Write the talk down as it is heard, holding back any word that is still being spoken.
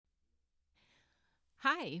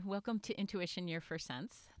Hi, welcome to Intuition Your First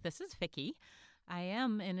Sense. This is Vicki. I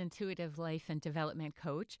am an intuitive life and development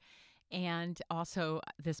coach and also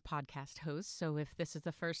this podcast host. So if this is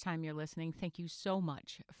the first time you're listening, thank you so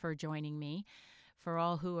much for joining me. For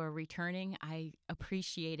all who are returning, I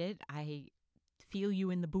appreciate it. I feel you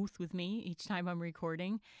in the booth with me each time I'm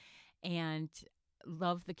recording and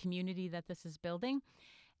love the community that this is building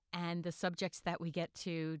and the subjects that we get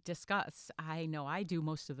to discuss. I know I do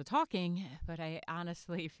most of the talking, but I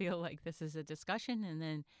honestly feel like this is a discussion, and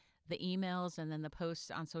then the emails and then the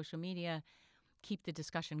posts on social media keep the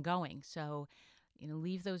discussion going. So,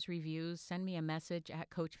 leave those reviews, send me a message at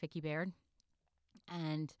Coach Vicki Baird.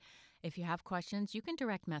 And if you have questions, you can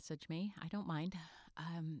direct message me. I don't mind.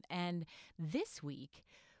 And this week,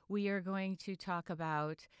 we are going to talk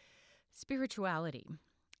about spirituality.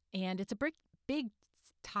 And it's a big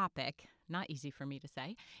topic, not easy for me to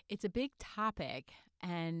say. It's a big topic,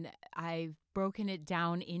 and I've broken it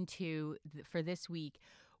down into, for this week,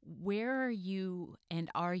 where are you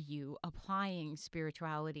applying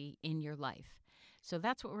spirituality in your life? So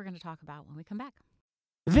that's what we're going to talk about when we come back.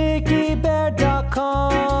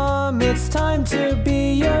 VickiBaird.com. It's time to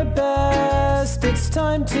be your best. It's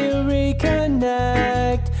time to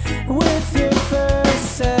reconnect with your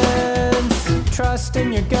first sense. Trust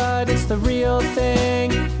in your gut, it's the real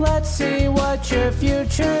thing. Let's see what your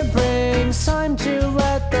future brings. Time to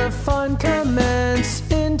let the fun commence.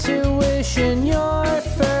 Intuition, your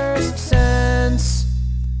first sense.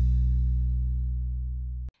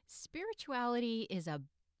 Spirituality is a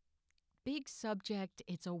big subject.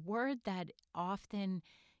 It's a word that often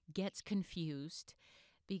gets confused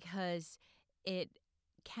because it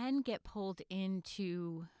can get pulled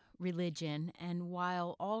into religion. And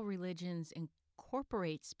while all religions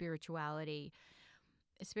incorporate spirituality,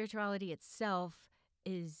 spirituality itself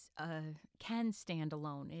can stand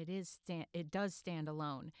alone. It does stand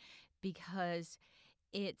alone because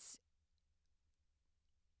it's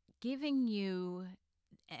giving you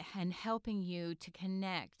and helping you to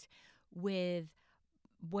connect with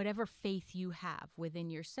whatever faith you have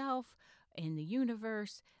within yourself, in the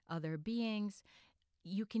universe, other beings.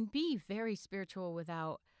 You can be very spiritual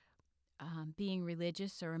without being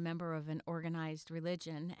religious or a member of an organized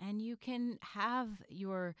religion, and you can have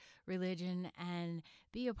your religion and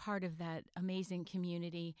be a part of that amazing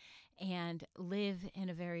community and live in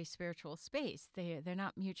a very spiritual space. They're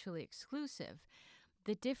not mutually exclusive.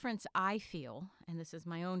 The difference I feel, and this is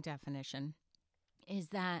my own definition, is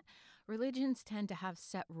that religions tend to have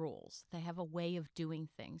set rules. They have a way of doing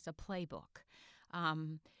things, a playbook,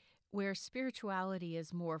 where spirituality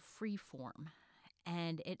is more free form.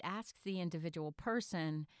 And it asks the individual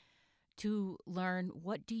person to learn,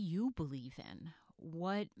 what do you believe in?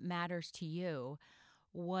 What matters to you?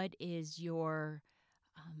 What is your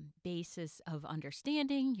basis of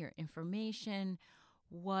understanding, your information?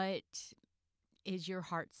 What is your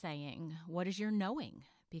heart saying? What is your knowing?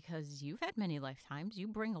 Because you've had many lifetimes. You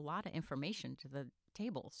bring a lot of information to the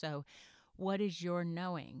table. So what is your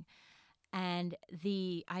knowing? And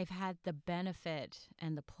I've had the benefit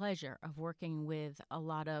and the pleasure of working with a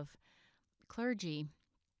lot of clergy,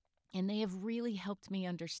 and they have really helped me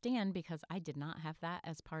understand, because I did not have that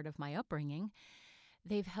as part of my upbringing.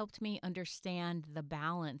 They've helped me understand the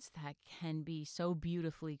balance that can be so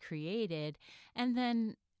beautifully created, and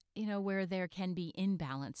then where there can be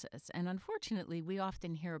imbalances. And unfortunately, we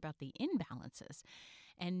often hear about the imbalances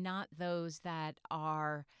and not those that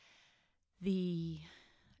are the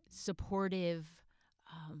supportive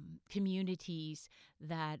communities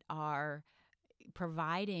that are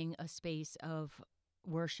providing a space of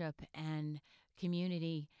worship and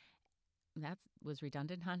community. That was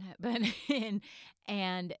redundant, huh? But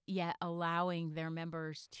and yet allowing their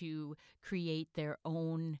members to create their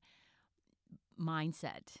own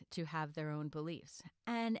mindset, to have their own beliefs.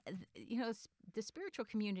 And the spiritual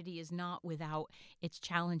community is not without its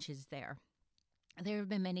challenges there. There have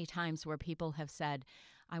been many times where people have said,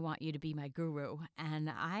 I want you to be my guru. And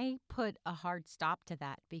I put a hard stop to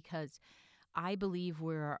that, because I believe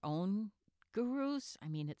we're our own gurus. I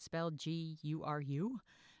mean, it's spelled Guru.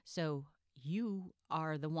 So you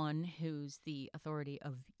are the one who's the authority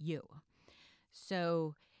of you.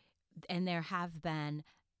 So, and there have been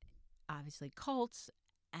obviously cults,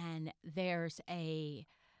 and there's a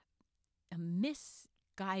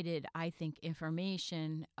misguided, I think,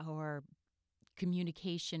 information or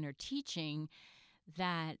communication or teaching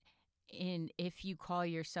that if you call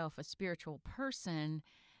yourself a spiritual person,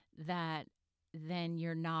 that then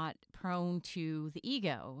you're not prone to the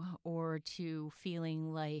ego or to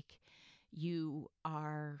feeling like you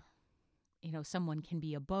are someone can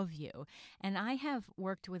be above you. And I have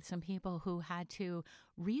worked with some people who had to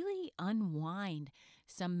really unwind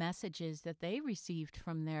some messages that they received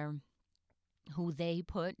from who they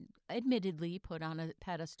admittedly put on a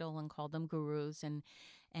pedestal and called them gurus and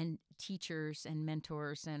teachers and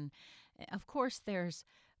mentors. And of course, there's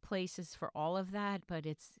places for all of that, but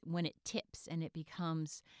it's when it tips and it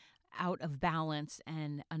becomes out of balance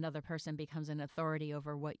and another person becomes an authority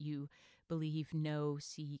over what you believe, know,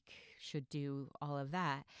 seek, should do, all of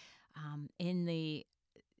that. In the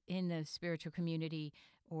spiritual community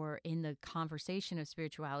or in the conversation of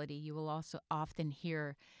spirituality, you will also often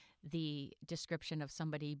hear the description of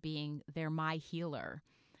somebody being, they're my healer,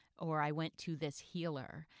 or I went to this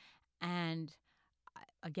healer. And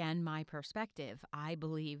again, my perspective, I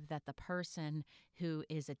believe that the person who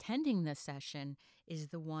is attending this session is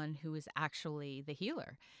the one who is actually the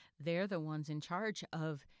healer. They're the ones in charge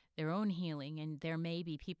of their own healing, and there may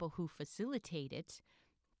be people who facilitate it.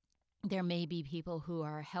 There may be people who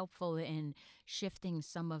are helpful in shifting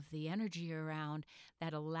some of the energy around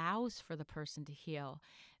that allows for the person to heal.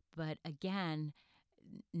 But again,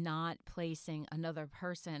 not placing another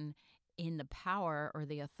person in the power or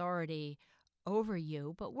the authority over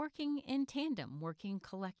you, but working in tandem, working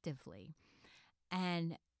collectively.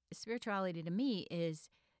 And spirituality to me is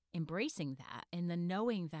embracing that and the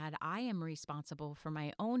knowing that I am responsible for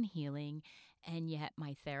my own healing, and yet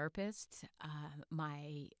my therapist,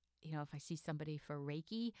 if I see somebody for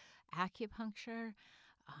Reiki, acupuncture,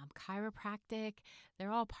 chiropractic,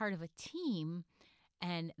 they're all part of a team.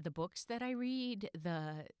 And the books that I read,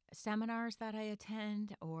 the seminars that I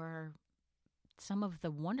attend, or some of the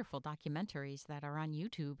wonderful documentaries that are on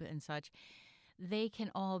YouTube and such, they can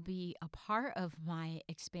all be a part of my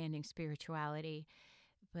expanding spirituality.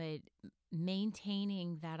 But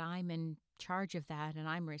maintaining that I'm in charge of that and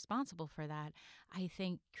I'm responsible for that, I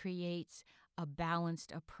think creates a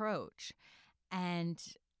balanced approach. And,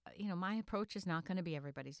 my approach is not going to be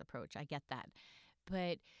everybody's approach. I get that.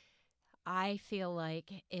 But I feel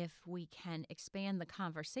like if we can expand the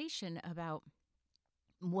conversation about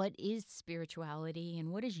what is spirituality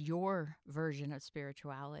and what is your version of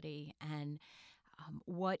spirituality, and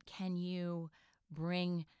what can you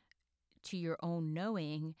bring to your own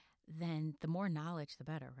knowing, then the more knowledge, the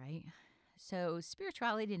better, right? So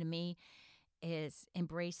spirituality to me is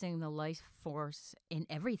embracing the life force in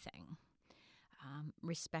everything,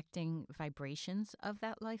 respecting vibrations of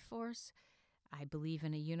that life force. I believe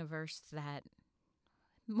in a universe that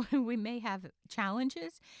we may have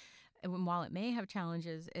challenges, and while it may have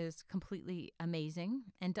challenges, is completely amazing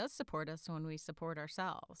and does support us when we support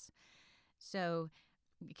ourselves. So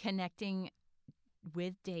connecting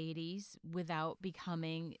with deities without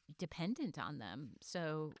becoming dependent on them.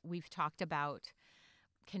 So we've talked about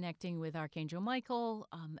connecting with Archangel Michael,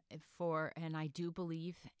 and I do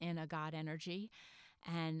believe in a God energy,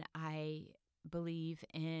 and I believe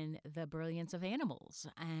in the brilliance of animals,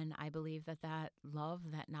 and I believe that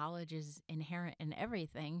love, that knowledge is inherent in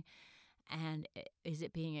everything, and is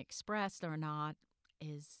it being expressed or not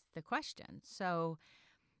is the question. So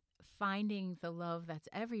finding the love that's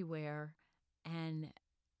everywhere, and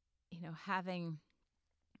having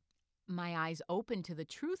my eyes open to the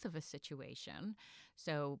truth of a situation.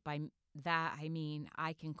 So by that I mean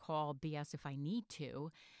I can call BS if I need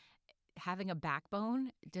to. Having a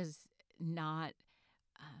backbone does not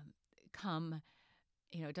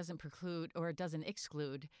it doesn't preclude or it doesn't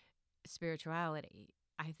exclude spirituality.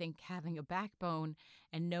 I think having a backbone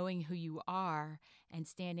and knowing who you are and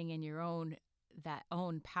standing in your own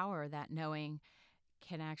power, that knowing,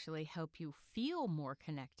 can actually help you feel more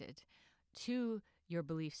connected to your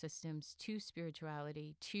belief systems, to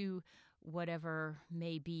spirituality, to whatever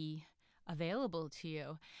may be available to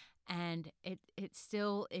you. And it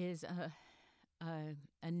still is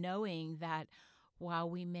a knowing that while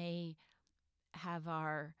we may have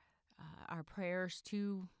our prayers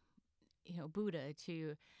to Buddha,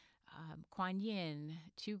 to Kuan Yin,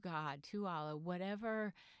 to God, to Allah,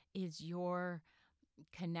 whatever is your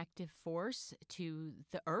connective force to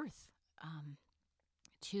the earth,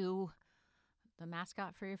 to the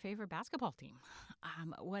mascot for your favorite basketball team,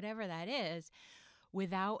 whatever that is,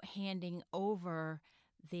 without handing over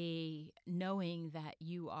the knowing that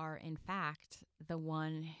you are in fact the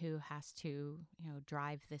one who has to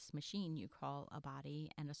drive this machine you call a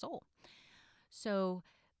body and a soul. So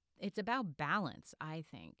it's about balance, I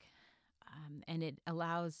think, and it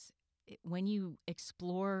allows, when you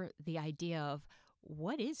explore the idea of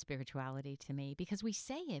what is spirituality to me, because we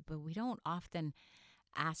say it but we don't often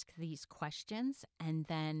ask these questions and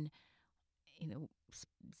then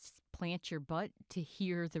plant your butt to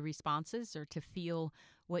hear the responses or to feel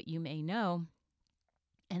what you may know,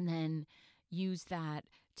 and then use that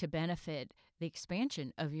to benefit the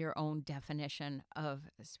expansion of your own definition of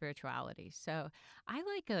spirituality. So I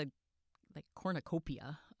like a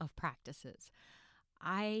cornucopia of practices.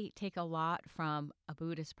 I take a lot from a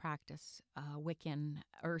Buddhist practice, Wiccan,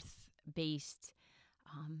 earth-based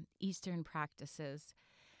Eastern practices.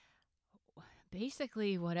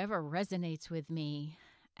 Basically, whatever resonates with me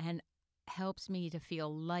and helps me to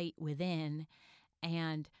feel light within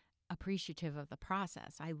and appreciative of the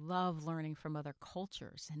process. I love learning from other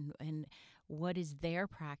cultures and what is their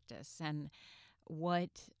practice and what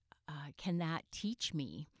can that teach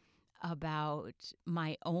me about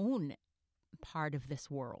my own part of this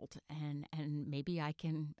world, and maybe I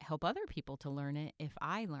can help other people to learn it if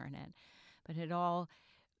I learn it. But it all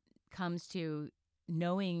comes to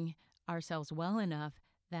knowing ourselves well enough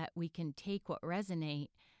that we can take what resonates,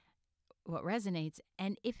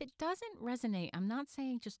 and if it doesn't resonate, I'm not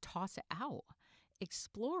saying just toss it out.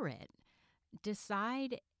 Explore it.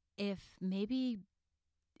 Decide if maybe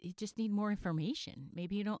you just need more information.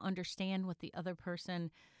 Maybe you don't understand what the other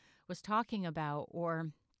person was talking about,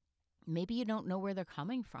 or maybe you don't know where they're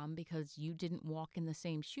coming from because you didn't walk in the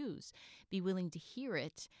same shoes. Be willing to hear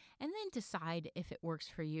it and then decide if it works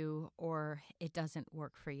for you or it doesn't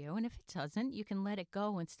work for you. And if it doesn't, you can let it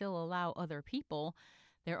go and still allow other people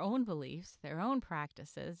their own beliefs, their own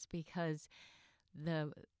practices, because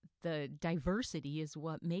the diversity is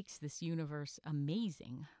what makes this universe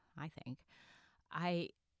amazing, I think.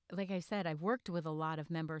 Like I said, I've worked with a lot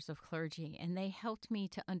of members of clergy, and they helped me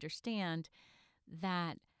to understand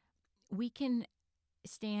that we can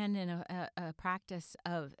stand in a practice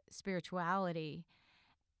of spirituality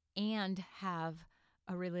and have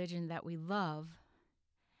a religion that we love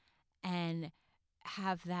and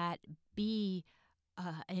have that be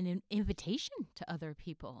an invitation to other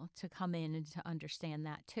people to come in and to understand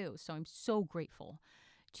that too. So I'm so grateful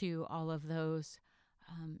to all of those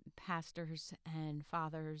pastors and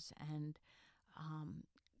fathers and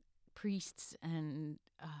priests and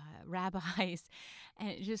rabbis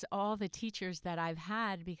and just all the teachers that I've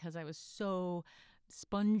had, because I was so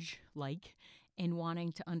sponge-like in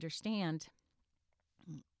wanting to understand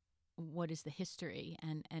what is the history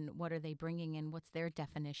and what are they bringing in, what's their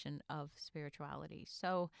definition of spirituality.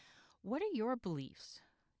 So what are your beliefs?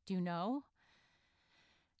 Do you know?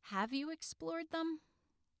 Have you explored them?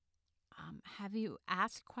 Have you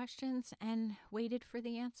asked questions and waited for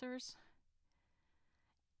the answers?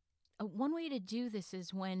 One way to do this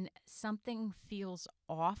is when something feels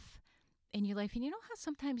off in your life, and you know how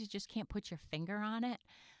sometimes you just can't put your finger on it?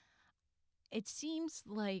 It seems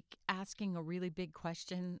like asking a really big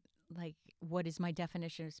question, like, what is my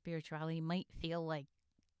definition of spirituality, might feel like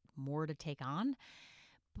more to take on,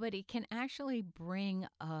 but it can actually bring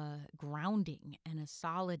a grounding and a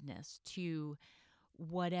solidness to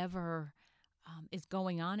whatever is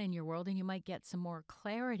going on in your world, and you might get some more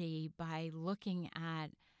clarity by looking at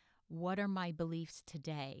what are my beliefs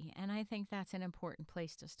today. And I think that's an important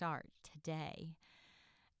place to start today,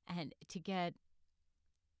 and to get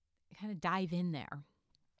kind of dive in there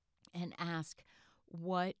and ask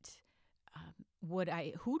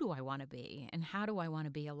who do I want to be and how do I want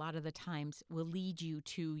to be. A lot of the times will lead you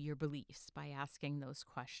to your beliefs by asking those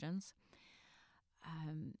questions.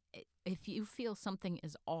 If you feel something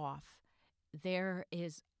is off, there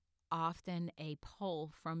is often a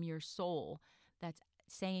pull from your soul that's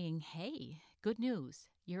saying, hey, good news,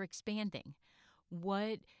 you're expanding.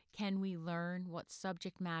 What can we learn? What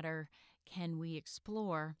subject matter can we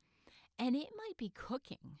explore? And it might be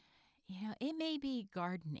cooking, it may be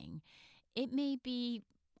gardening, it may be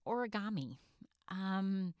origami,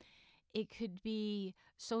 it could be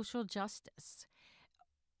social justice.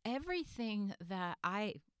 Everything that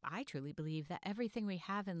I truly believe that everything we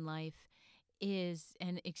have in life is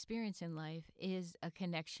an experience in life is a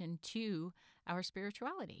connection to our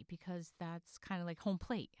spirituality, because that's kind of like home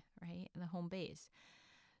plate, right? The home base.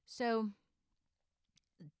 So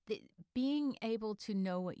being able to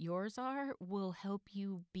know what yours are will help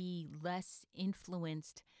you be less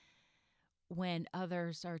influenced when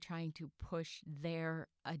others are trying to push their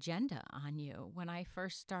agenda on you. When I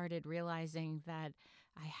first started realizing that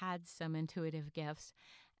I had some intuitive gifts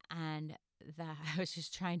and that I was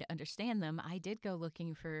just trying to understand them, I did go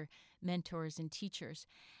looking for mentors and teachers.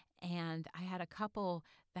 And I had a couple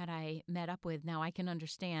that I met up with. Now I can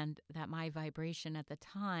understand that my vibration at the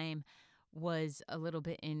time was a little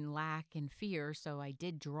bit in lack and fear, so I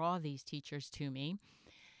did draw these teachers to me.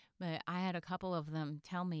 But I had a couple of them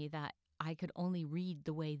tell me that I could only read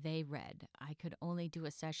the way they read. I could only do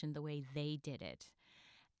a session the way they did it.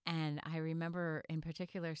 And I remember in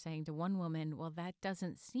particular saying to one woman, well, that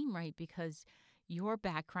doesn't seem right because your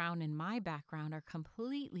background and my background are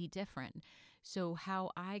completely different. So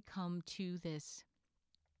how I come to this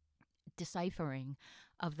deciphering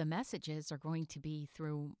of the messages are going to be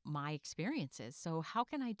through my experiences. So how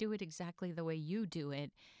can I do it exactly the way you do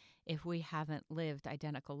it if we haven't lived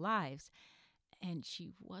identical lives? And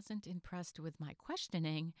she wasn't impressed with my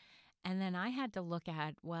questioning. And then I had to look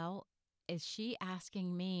at, well, is she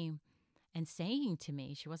asking me and saying to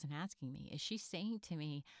me, she wasn't asking me, is she saying to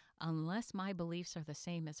me, unless my beliefs are the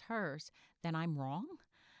same as hers, then I'm wrong?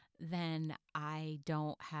 Then I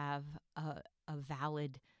don't have a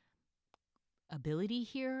valid ability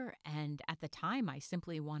here. And at the time, I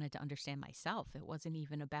simply wanted to understand myself. It wasn't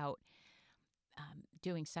even about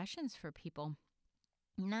doing sessions for people.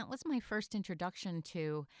 And that was my first introduction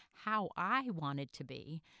to how I wanted to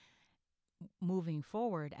be moving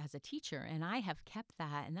forward as a teacher. And I have kept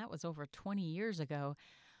that, and that was over 20 years ago.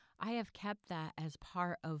 I have kept that as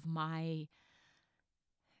part of my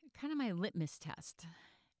kind of my litmus test.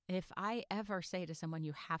 If I ever say to someone,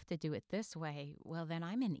 you have to do it this way, well, then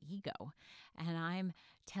I'm an ego and I'm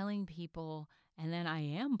telling people, and then I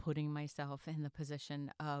am putting myself in the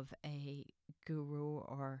position of a guru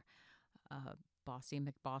or a bossy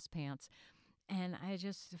McBoss pants. And I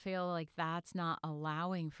just feel like that's not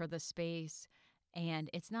allowing for the space, and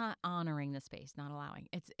it's not honoring the space, not allowing.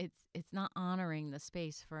 It's not honoring the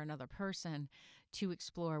space for another person to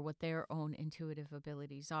explore what their own intuitive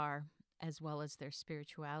abilities are, as well as their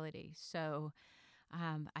spirituality. So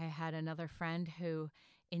I had another friend who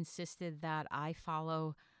insisted that I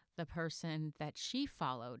follow the person that she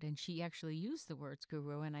followed, and she actually used the words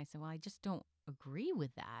guru. And I said, well, I just don't agree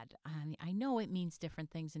with that. I mean, I know it means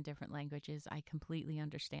different things in different languages. I completely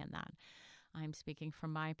understand that. I'm speaking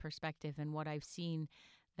from my perspective and what I've seen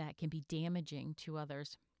that can be damaging to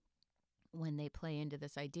others when they play into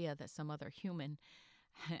this idea that some other human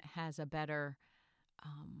has a better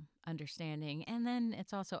understanding. And then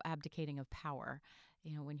it's also abdicating of power,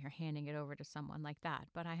 when you're handing it over to someone like that.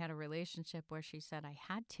 But I had a relationship where she said I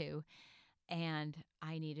had to, and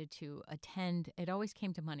I needed to attend. It always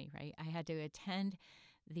came to money, right? I had to attend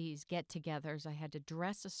these get-togethers. I had to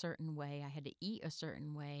dress a certain way. I had to eat a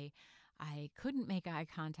certain way. I couldn't make eye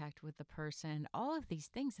contact with the person, all of these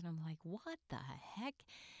things. And I'm like, what the heck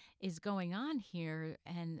is going on here?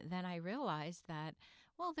 And then I realized that,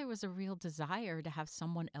 well, there was a real desire to have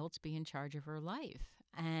someone else be in charge of her life.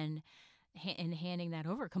 And in handing that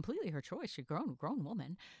over, completely her choice, she's a grown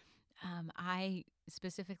woman. I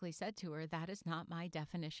specifically said to her, that is not my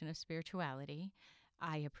definition of spirituality.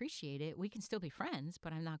 I appreciate it. We can still be friends,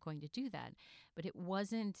 but I'm not going to do that. But it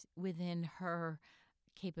wasn't within her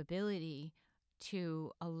capability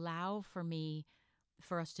to allow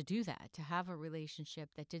for us to do that, to have a relationship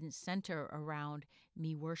that didn't center around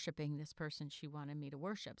me worshiping this person she wanted me to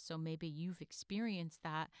worship. So maybe you've experienced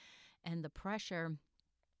that, and the pressure.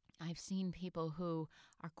 I've seen people who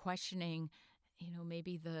are questioning,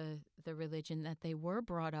 maybe the religion that they were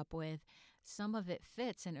brought up with. Some of it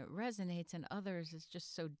fits and it resonates, and others is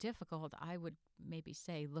just so difficult. I would maybe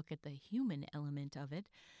say look at the human element of it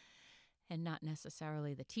and not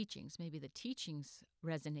necessarily the teachings. Maybe the teachings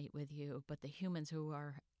resonate with you, but the humans who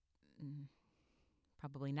are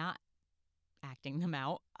probably not acting them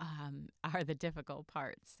out are the difficult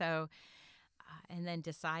part. So, and then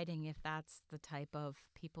deciding if that's the type of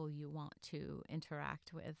people you want to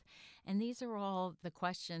interact with. And these are all the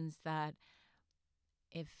questions that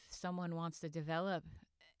if someone wants to develop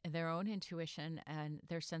their own intuition and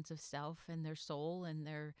their sense of self and their soul and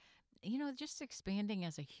their, just expanding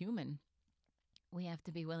as a human, we have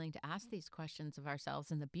to be willing to ask these questions of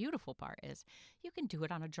ourselves. And the beautiful part is you can do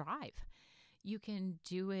it on a drive. You can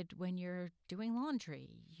do it when you're doing laundry.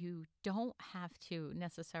 You don't have to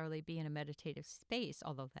necessarily be in a meditative space,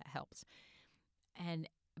 although that helps.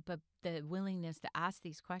 But the willingness to ask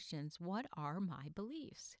these questions, what are my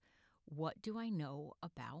beliefs? What do I know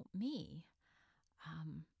about me?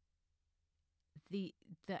 The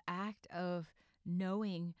act of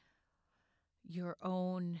knowing your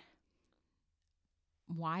own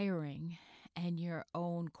wiring and your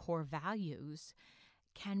own core values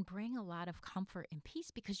can bring a lot of comfort and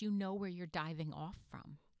peace because you know where you're diving off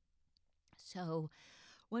from. So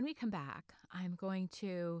when we come back, I'm going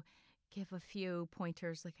to give a few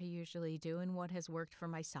pointers like I usually do and what has worked for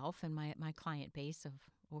myself and my client base of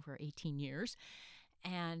over 18 years.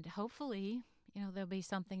 And hopefully, there'll be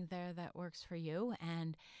something there that works for you.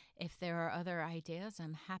 And if there are other ideas,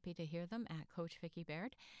 I'm happy to hear them at Coach Vicki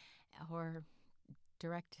Baird, or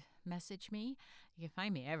direct message me. You can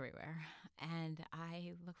find me everywhere. And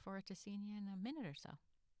I look forward to seeing you in a minute or so.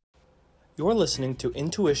 You're listening to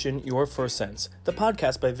Intuition, Your First Sense, the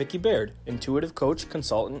podcast by Vicki Baird, intuitive coach,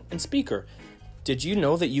 consultant, and speaker. Did you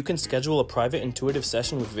know that you can schedule a private intuitive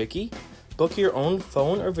session with Vicki? Book your own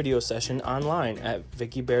phone or video session online at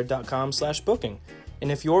vickibaird.com/booking.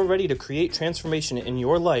 And if you're ready to create transformation in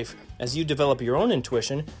your life as you develop your own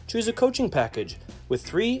intuition, choose a coaching package. With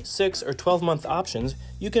 3, 6, or 12-month options,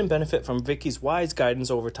 you can benefit from Vicki's wise guidance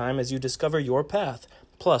over time as you discover your path.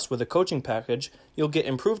 Plus, with a coaching package, you'll get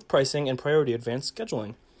improved pricing and priority advanced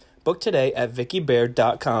scheduling. Book today at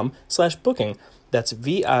vickibaird.com/booking. That's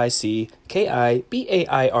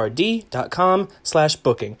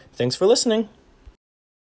VICKIBAIRD.com/booking. Thanks for listening.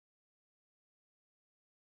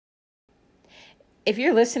 If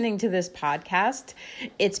you're listening to this podcast,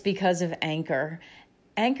 it's because of Anchor.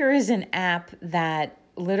 Anchor is an app that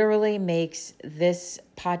literally makes this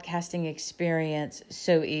podcasting experience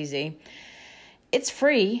so easy. It's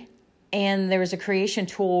free, and there's a creation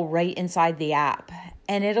tool right inside the app,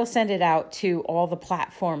 and it'll send it out to all the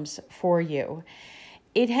platforms for you.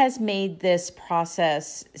 It has made this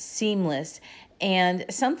process seamless, and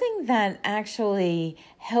something that actually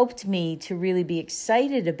helped me to really be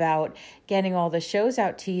excited about getting all the shows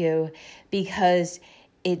out to you, because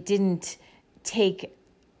it didn't take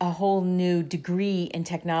a whole new degree in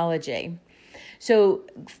technology. So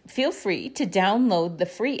feel free to download the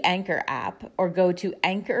free Anchor app or go to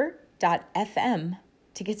anchor.fm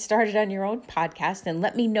to get started on your own podcast, and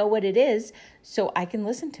let me know what it is so I can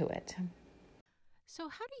listen to it. So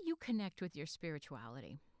how do you connect with your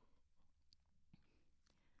spirituality?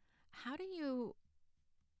 How do you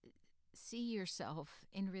see yourself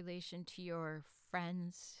in relation to your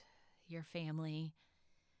friends, your family,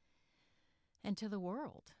 and to the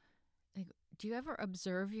world? Like, do you ever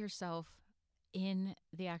observe yourself in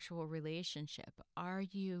the actual relationship? Are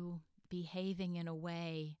you behaving in a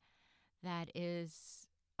way that is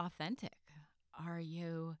authentic? Are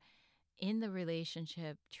you in the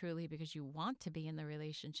relationship truly because you want to be in the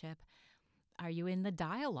relationship? Are you in the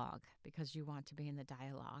dialogue because you want to be in the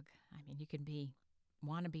dialogue? I mean, you can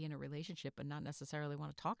want to be in a relationship but not necessarily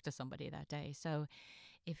want to talk to somebody that day. So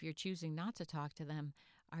if you're choosing not to talk to them,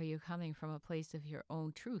 are you coming from a place of your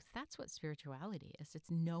own truth? That's what spirituality is. It's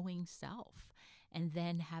knowing self and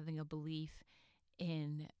then having a belief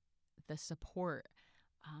in the support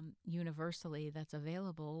universally that's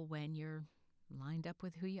available when you're lined up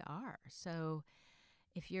with who you are. So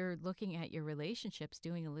if you're looking at your relationships,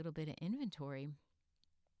 doing a little bit of inventory,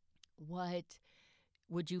 what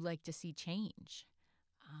would you like to see change?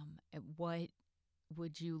 What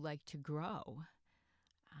would you like to grow?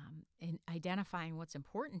 In identifying what's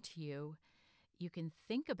important to you, you can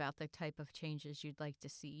think about the type of changes you'd like to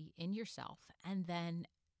see in yourself, and then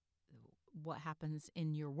what happens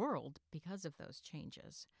in your world because of those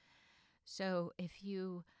changes. So if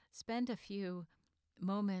you spend a few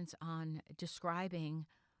moments on describing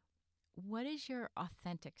what is your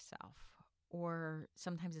authentic self, or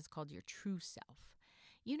sometimes it's called your true self.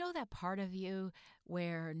 You know, that part of you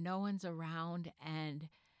where no one's around and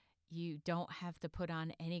you don't have to put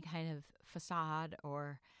on any kind of facade,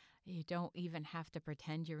 or you don't even have to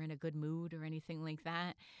pretend you're in a good mood or anything like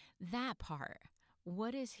that. That part,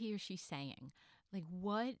 what is he or she saying? Like,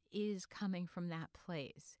 what is coming from that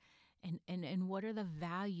place? And what are the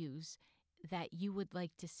values that you would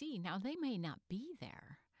like to see? Now, they may not be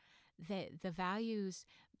there. The values,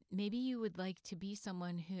 maybe you would like to be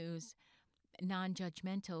someone who's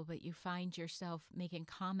non-judgmental, but you find yourself making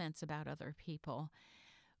comments about other people.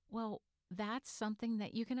 Well, that's something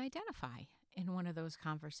that you can identify in one of those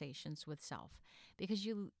conversations with self, because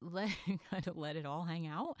you kind of let it all hang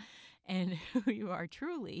out, and who you are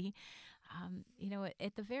truly.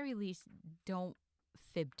 At the very least, don't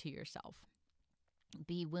fib to yourself.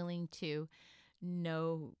 Be willing to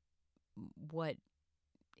know what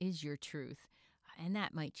is your truth, and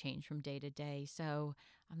that might change from day to day. So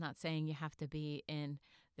I'm not saying you have to be in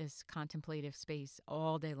this contemplative space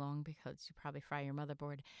all day long, because you probably fry your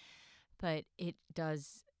motherboard, but it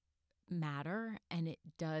does matter, and it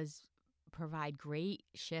does provide great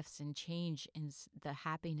shifts and change in the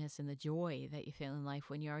happiness and the joy that you feel in life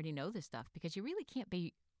when you already know this stuff, because you really can't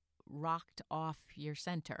be rocked off your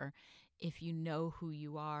center if you know who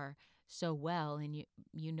you are so well, and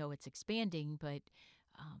you know it's expanding, but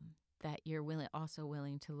that you're also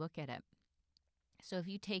willing to look at it. So if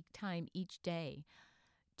you take time each day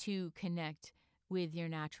to connect with your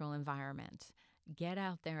natural environment, get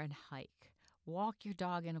out there and hike, walk your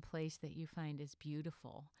dog in a place that you find is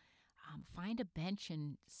beautiful, find a bench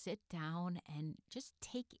and sit down and just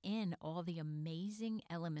take in all the amazing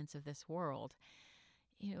elements of this world.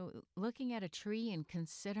 Looking at a tree and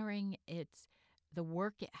considering its the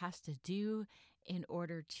work it has to do in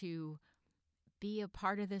order to be a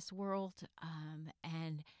part of this world,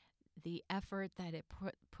 and the effort that it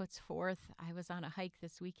puts forth. I was on a hike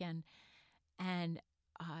this weekend, and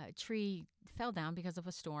a tree fell down because of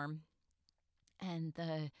a storm, and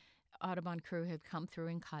the Audubon crew had come through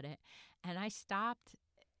and cut it. And I stopped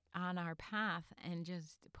on our path and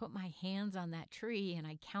just put my hands on that tree, and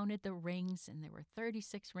I counted the rings, and there were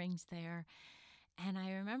 36 rings there. And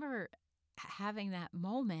I remember having that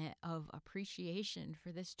moment of appreciation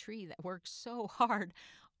for this tree that worked so hard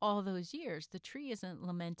all those years. The tree isn't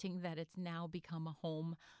lamenting that it's now become a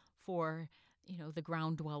home for, the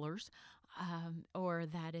ground dwellers, or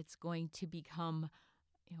that it's going to become,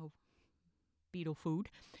 beetle food.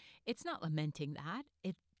 It's not lamenting that.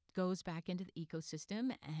 It goes back into the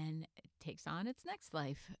ecosystem and it takes on its next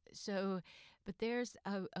life. So, but there's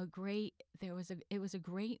it was a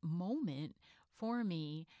great moment for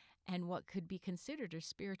me and what could be considered a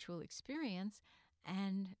spiritual experience.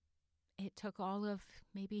 And it took all of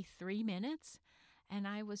maybe 3 minutes. And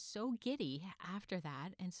I was so giddy after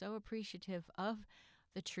that and so appreciative of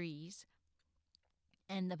the trees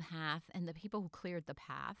and the path and the people who cleared the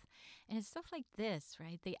path. And it's stuff like this,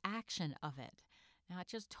 right? The action of it. Not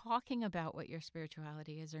just talking about what your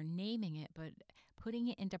spirituality is or naming it, but putting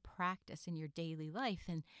it into practice in your daily life.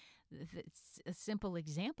 And it's a simple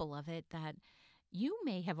example of it that you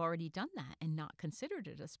may have already done that and not considered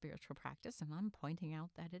it a spiritual practice. And I'm pointing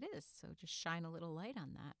out that it is. So just shine a little light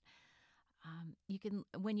on that. You can,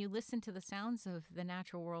 when you listen to the sounds of the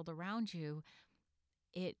natural world around you,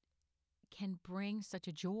 it can bring such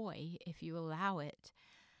a joy if you allow it.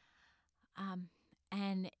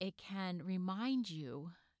 And it can remind you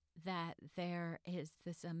that there is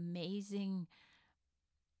this amazing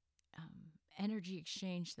energy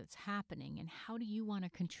exchange that's happening. And how do you want to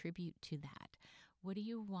contribute to that? What do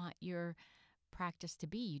you want your practice to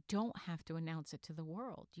be? You don't have to announce it to the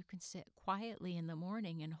world. You can sit quietly in the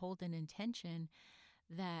morning and hold an intention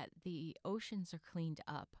that the oceans are cleaned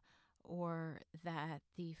up, or that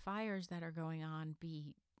the fires that are going on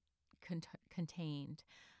be contained,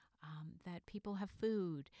 that people have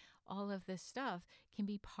food. All of this stuff can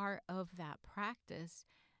be part of that practice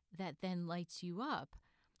that then lights you up,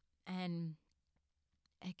 and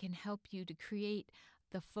it can help you to create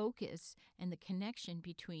the focus and the connection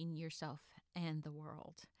between yourself and the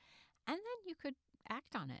world. And then you could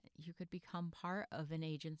act on it. You could become part of an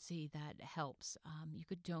agency that helps. You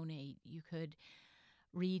could donate. You could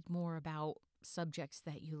read more about subjects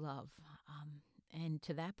that you love. And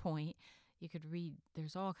to that point, you could read,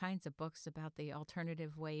 there's all kinds of books about the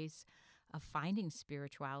alternative ways of finding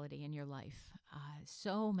spirituality in your life.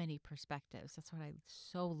 So many perspectives. That's what I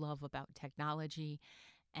so love about technology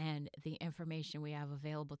and the information we have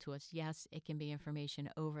available to us. Yes, it can be information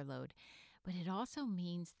overload, but it also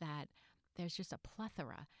means that there's just a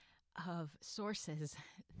plethora of sources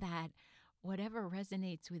that whatever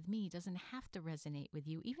resonates with me doesn't have to resonate with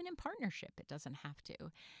you. Even in partnership, it doesn't have to,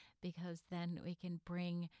 because then we can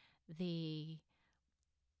bring the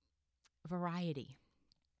variety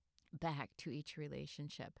back to each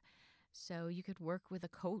relationship. So you could work with a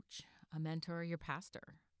coach, a mentor, or your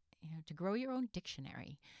pastor, to grow your own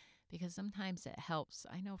dictionary, because sometimes it helps.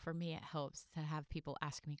 I know for me, it helps to have people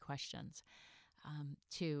ask me questions,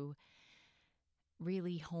 to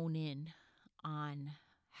really hone in on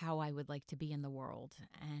how I would like to be in the world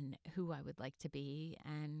and who I would like to be.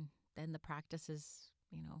 And then the practice is,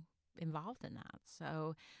 involved in that.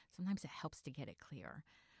 So sometimes it helps to get it clear.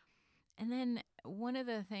 And then one of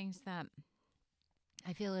the things that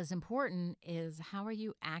I feel is important is, how are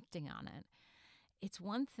you acting on it? It's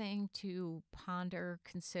one thing to ponder,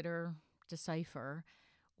 consider, decipher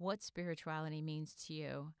what spirituality means to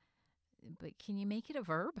you, but can you make it a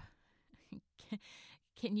verb?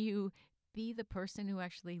 Can you be the person who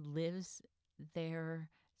actually lives their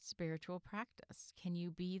spiritual practice? Can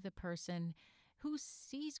you be the person who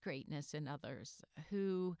sees greatness in others,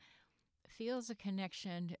 who feels a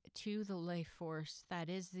connection to the life force that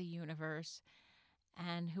is the universe,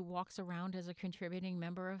 and who walks around as a contributing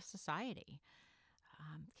member of society?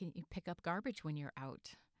 Can you pick up garbage when you're out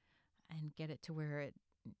and get it to where it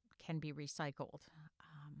can be recycled?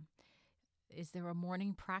 Is there a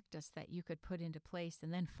morning practice that you could put into place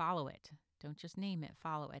and then follow it? Don't just name it,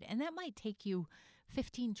 follow it. And that might take you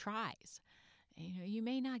 15 tries. You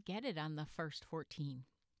may not get it on the first 14.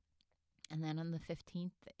 And then on the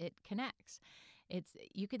 15th, it connects.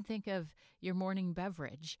 You can think of your morning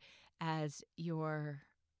beverage as your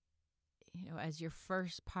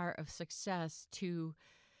first part of success to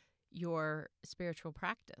your spiritual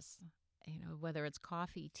practice. whether it's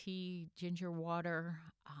coffee, tea, ginger water,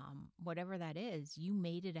 whatever that is, you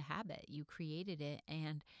made it a habit. You created it,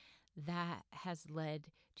 and that has led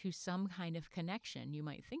to some kind of connection. You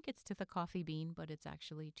might think it's to the coffee bean, but it's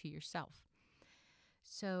actually to yourself.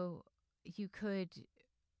 So you could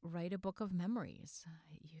write a book of memories.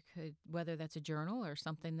 You could, whether that's a journal or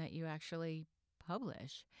something that you actually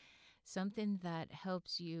publish, something that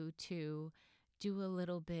helps you to do a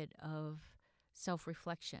little bit of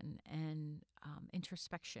self-reflection and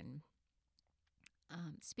introspection.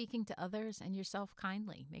 Speaking to others and yourself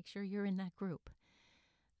kindly. Make sure you're in that group.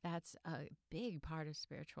 That's a big part of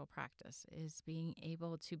spiritual practice, is being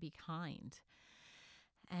able to be kind.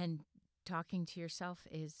 And talking to yourself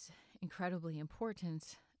is incredibly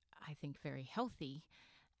important, I think very healthy.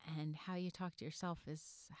 And how you talk to yourself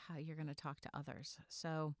is how you're going to talk to others.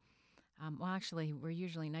 So, actually, we're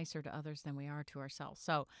usually nicer to others than we are to ourselves.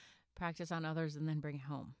 So practice on others and then bring it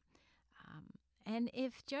home. And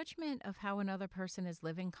if judgment of how another person is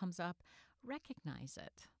living comes up, recognize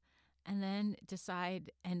it. And then decide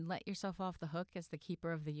and let yourself off the hook as the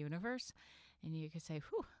keeper of the universe. And you can say,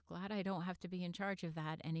 whew, glad I don't have to be in charge of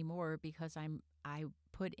that anymore, because I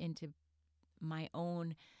put into my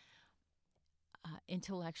own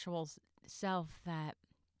intellectual self that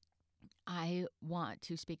I want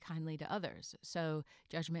to speak kindly to others. So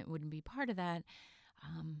judgment wouldn't be part of that.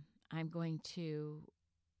 I'm going to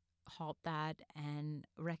halt that and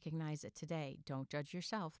recognize it today. Don't judge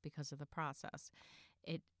yourself because of the process.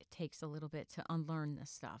 It takes a little bit to unlearn this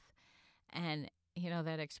stuff. And,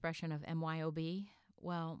 that expression of MYOB,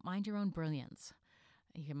 well, mind your own brilliance.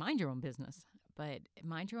 You can mind your own business, but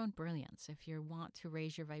mind your own brilliance. If you want to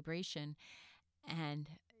raise your vibration and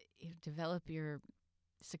develop your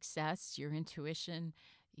success, your intuition,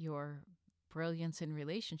 your brilliance in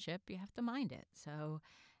relationship, you have to mind it. So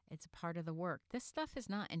it's a part of the work. This stuff is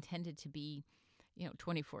not intended to be,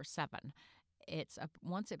 24/7.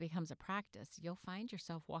 Once it becomes a practice, you'll find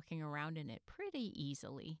yourself walking around in it pretty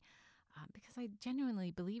easily, because I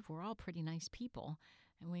genuinely believe we're all pretty nice people,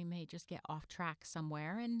 and we may just get off track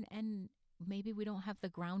somewhere, and maybe we don't have the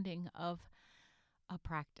grounding of a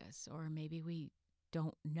practice, or maybe we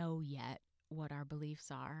don't know yet what our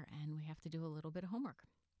beliefs are, and we have to do a little bit of homework.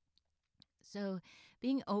 So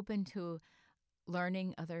being open to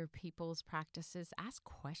learning other people's practices, ask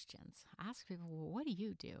questions. Ask people, well, what do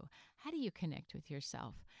you do? How do you connect with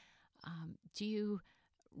yourself? Do you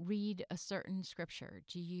read a certain scripture?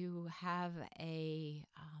 Do you have a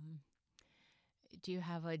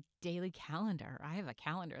daily calendar? I have a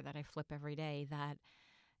calendar that I flip every day that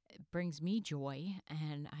brings me joy,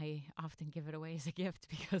 and I often give it away as a gift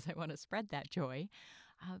because I want to spread that joy.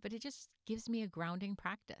 But it just gives me a grounding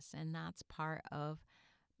practice, and that's part of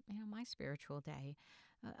my spiritual day.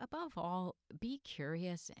 Above all, be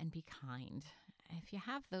curious and be kind. If you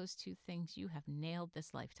have those two things, you have nailed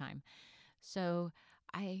this lifetime. So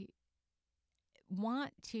I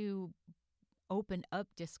want to open up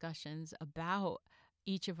discussions about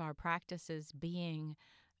each of our practices being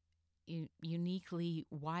uniquely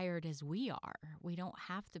wired as we are. We don't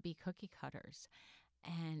have to be cookie cutters.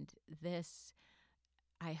 And this,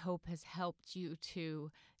 I hope, has helped you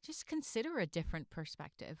to just consider a different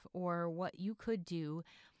perspective or what you could do,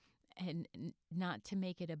 and not to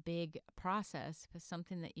make it a big process, but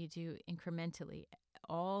something that you do incrementally.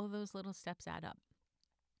 All those little steps add up.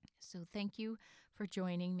 So thank you for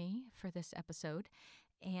joining me for this episode,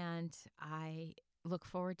 and I look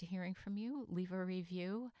forward to hearing from you. Leave a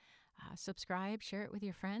review, subscribe, share it with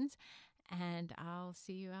your friends, and I'll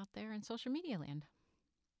see you out there in social media land.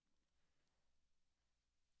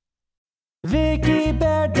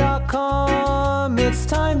 VickiBaird.com. It's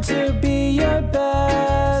time to be your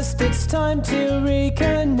best. It's time to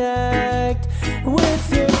reconnect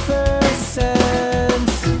with your first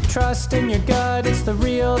sense. Trust in your gut, it's the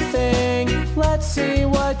real thing. Let's see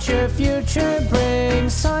what your future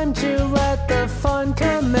brings. Time to let the fun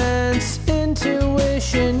commence.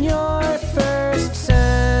 Intuition, your first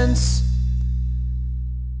sense.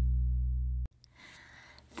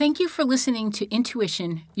 Thank you for listening to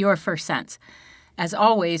Intuition, Your First Sense. As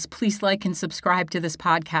always, please like and subscribe to this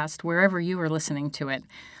podcast wherever you are listening to it.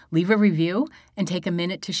 Leave a review and take a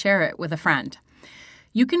minute to share it with a friend.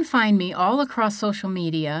 You can find me all across social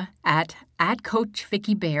media at Coach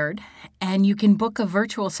Vicki Baird, and you can book a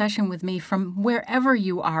virtual session with me from wherever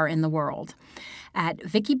you are in the world at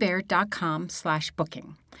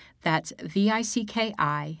VickiBaird.com/booking. That's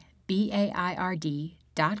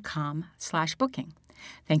VickiBaird.com/booking.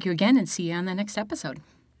 Thank you again, and see you on the next episode.